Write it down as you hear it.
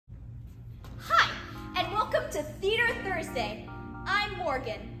to Theater Thursday. I'm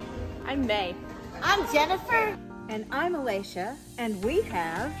Morgan. I'm May. I'm Jennifer. And I'm Alasha, and we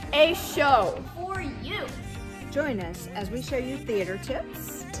have a show for you. Join us as we show you theater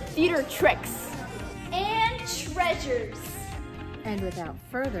tips, theater tricks, and treasures. And without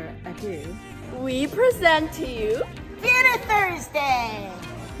further ado, we present to you Theater Thursday!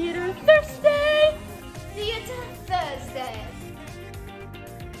 Theater Thursday! Theater Thursday!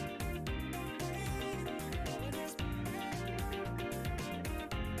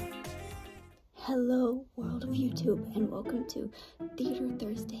 Hello, world of YouTube, and welcome to Theater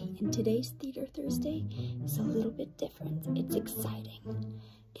Thursday. And today's Theater Thursday is a little bit different. It's exciting.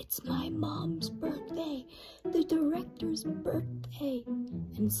 It's my mom's birthday, the director's birthday.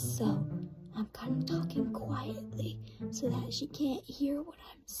 And so, I'm kind of talking quietly so that she can't hear what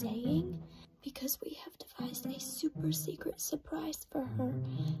I'm saying, because we have devised a super secret surprise for her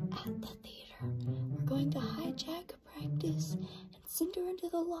at the theater. We're going to hijack practice and send her into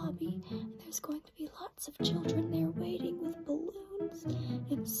the lobby, and there's going to be lots of children there waiting with balloons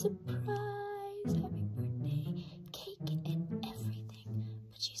and surprise, happy birthday, cake and everything.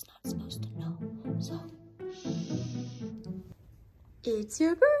 But she's not supposed to know, so it's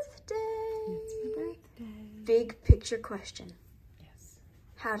your birthday. it's your birthday. Big picture question. Yes.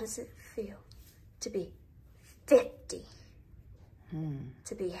 How does it feel to be 50?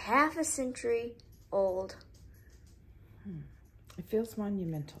 To be half a century old? It feels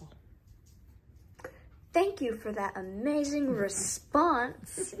monumental. Thank you for that amazing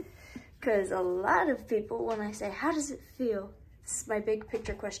response. Because a lot of people, when I say, how does it feel? This is my big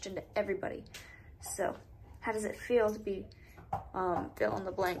picture question to everybody. So, how does it feel to be fill in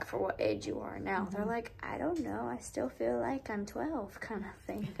the blank for what age you are now? They're like, I don't know. I still feel like I'm 12 kind of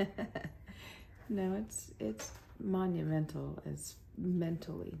thing. No, it's monumental as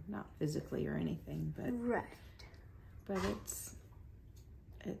mentally, not physically or anything, but Right. but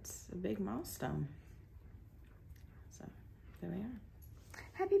it's a big milestone. So there we are.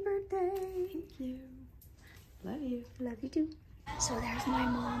 Happy birthday. Thank you. Love you. Love you too. So there's my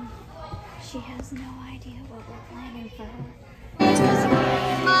mom. She has no idea what we're planning for her.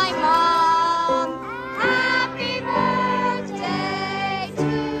 My mom! Happy birthday to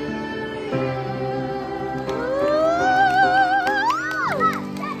you!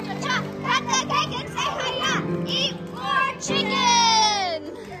 Cut the cake and say hiya! Eat more chicken!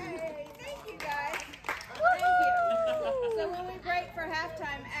 Thank you guys. Thank you. So when we break for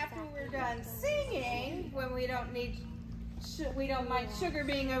halftime after we're done singing, when we don't mind sugar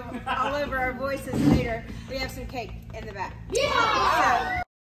being all over our voices later, we have some cake in the back. Yeah.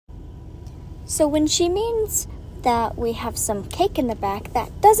 So when she means that we have some cake in the back,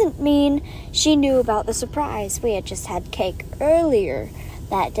 that doesn't mean she knew about the surprise. We had just had cake earlier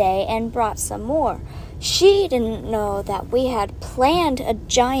that day and brought some more. She didn't know that we had planned a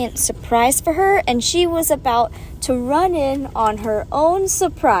giant surprise for her, and she was about to run in on her own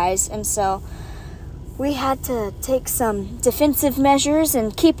surprise, and so we had to take some defensive measures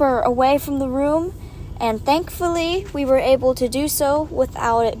and keep her away from the room, and thankfully we were able to do so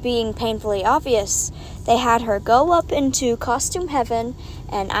without it being painfully obvious. They had her go up into costume heaven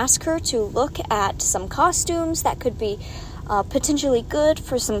and ask her to look at some costumes that could be potentially good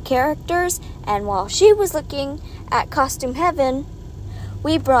for some characters, and while she was looking at costume heaven,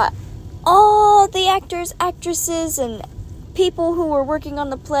 we brought all the actors, actresses, and people who were working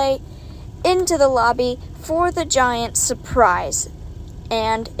on the play into the lobby for the giant surprise,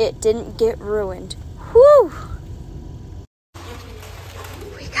 and it didn't get ruined. Whew!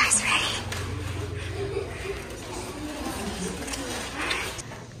 You guys ready?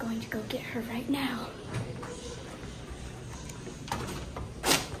 I'm going to go get her right now.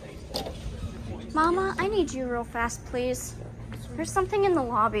 Mama, I need you real fast, please. There's something in the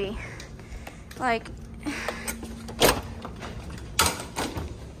lobby. Like...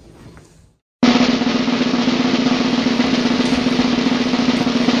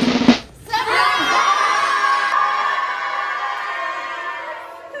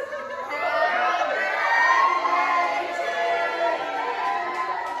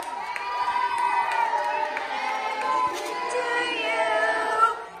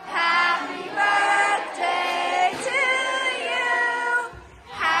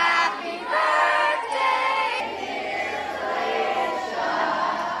 Happy birthday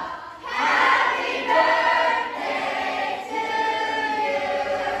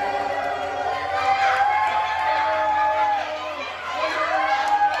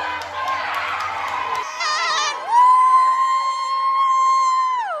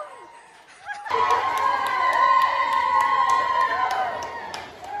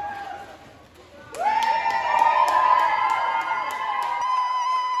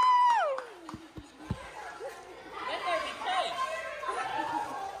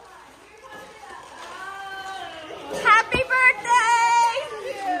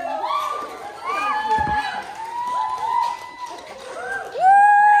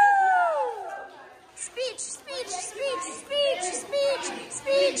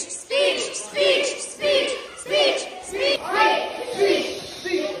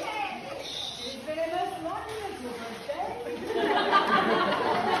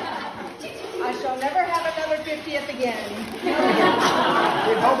again.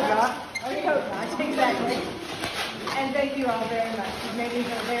 We hope not. We hope not, exactly. And thank you all very much. You've made me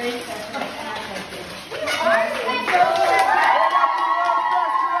feel very special, and I thank you.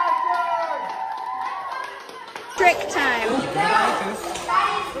 Trick time.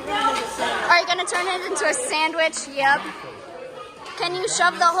 Are you gonna turn it into a sandwich? Yep. Can you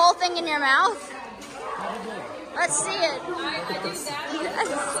shove the whole thing in your mouth? Let's see it.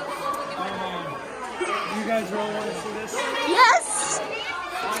 Yes. You guys really want to see this? Yes.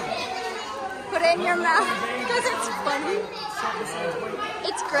 Put it in your mouth because it's funny.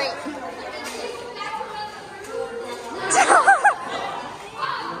 It's great.